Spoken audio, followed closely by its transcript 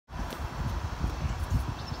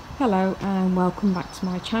Hello and welcome back to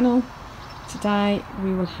my channel. Today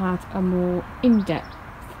we will have a more in-depth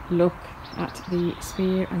look at the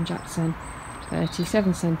Spear & Jackson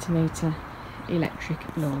 37cm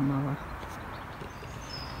electric lawnmower.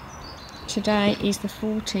 Today is the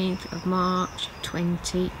 14th of March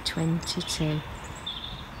 2022.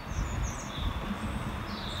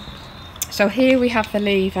 So here we have the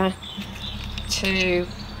lever to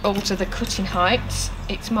alter the cutting heights.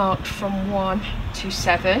 It's marked from 1 to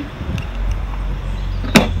 7.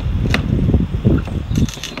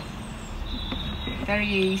 Very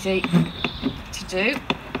easy to do.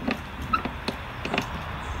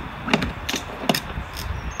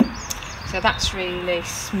 So that's really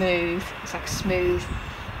smooth. It's like a smooth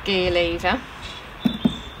gear lever.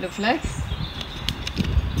 Lovely.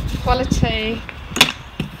 Quality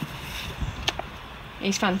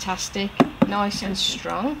is fantastic. Nice and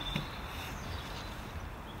strong.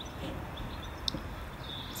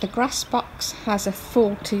 The grass box has a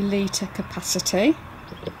 40 litre capacity.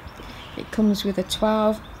 It comes with a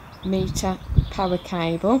 12 metre power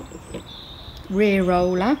cable, rear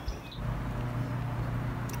roller.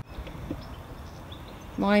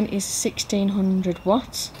 Mine is 1600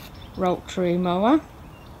 watt rotary mower.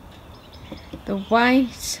 The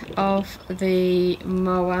weight of the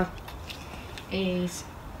mower is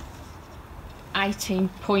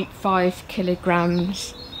 18.5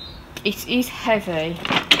 kilograms. It is heavy,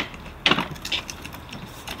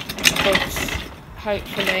 but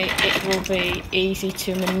hopefully it will be easy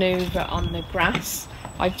to manoeuvre on the grass.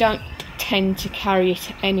 I don't tend to carry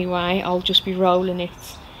it anyway. I'll just be rolling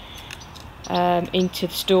it into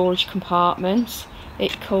the storage compartment.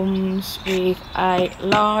 It comes with a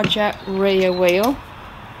larger rear wheel,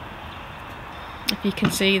 if you can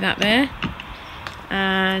see that there,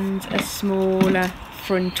 and a smaller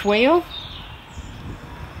front wheel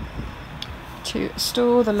to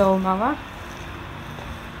store the lawnmower.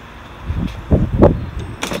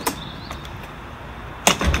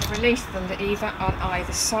 Release the lever on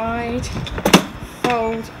either side,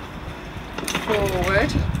 fold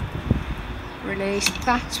forward, release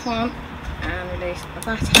that one and release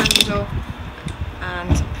that handle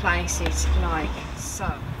and place it like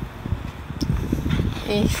so.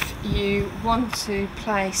 If you want to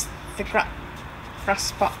place the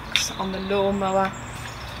grass box on the lawnmower,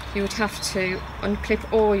 you would have to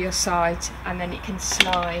unclip all your sides and then it can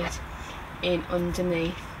slide in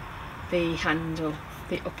underneath the handle,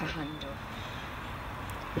 the upper handle.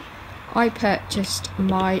 I purchased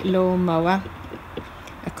my lawnmower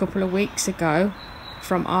a couple of weeks ago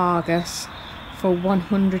from Argos for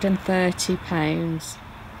 £130.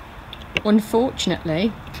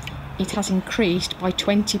 Unfortunately, it has increased by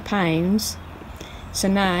 £20. So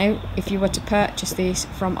now, if you were to purchase this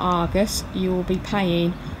from Argos, you will be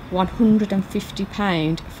paying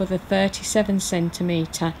 £150 for the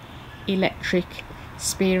 37cm electric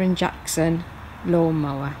Spear & Jackson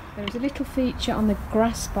lawnmower. There is a little feature on the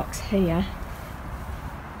grass box here.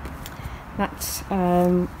 That's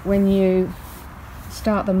when you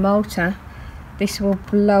start the motor, this will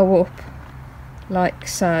blow up like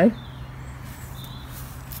so,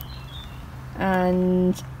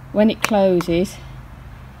 and when it closes,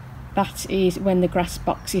 that is when the grass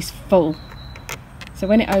box is full. So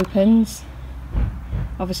when it opens,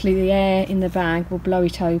 obviously the air in the bag will blow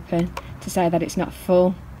it open to say that it's not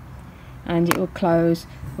full, and it will close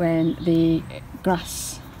when the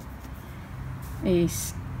grass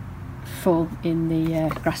is full in the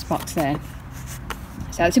grass box there.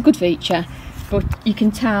 So it's a good feature, but you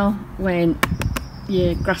can tell when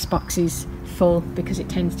your grass box is full because it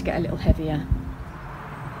tends to get a little heavier.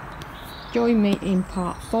 Join me in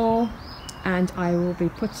part 4 and I will be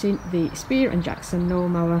putting the Spear & Jackson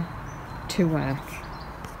lawnmower to work.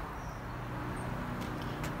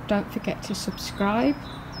 Don't forget to subscribe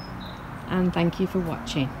and thank you for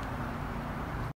watching.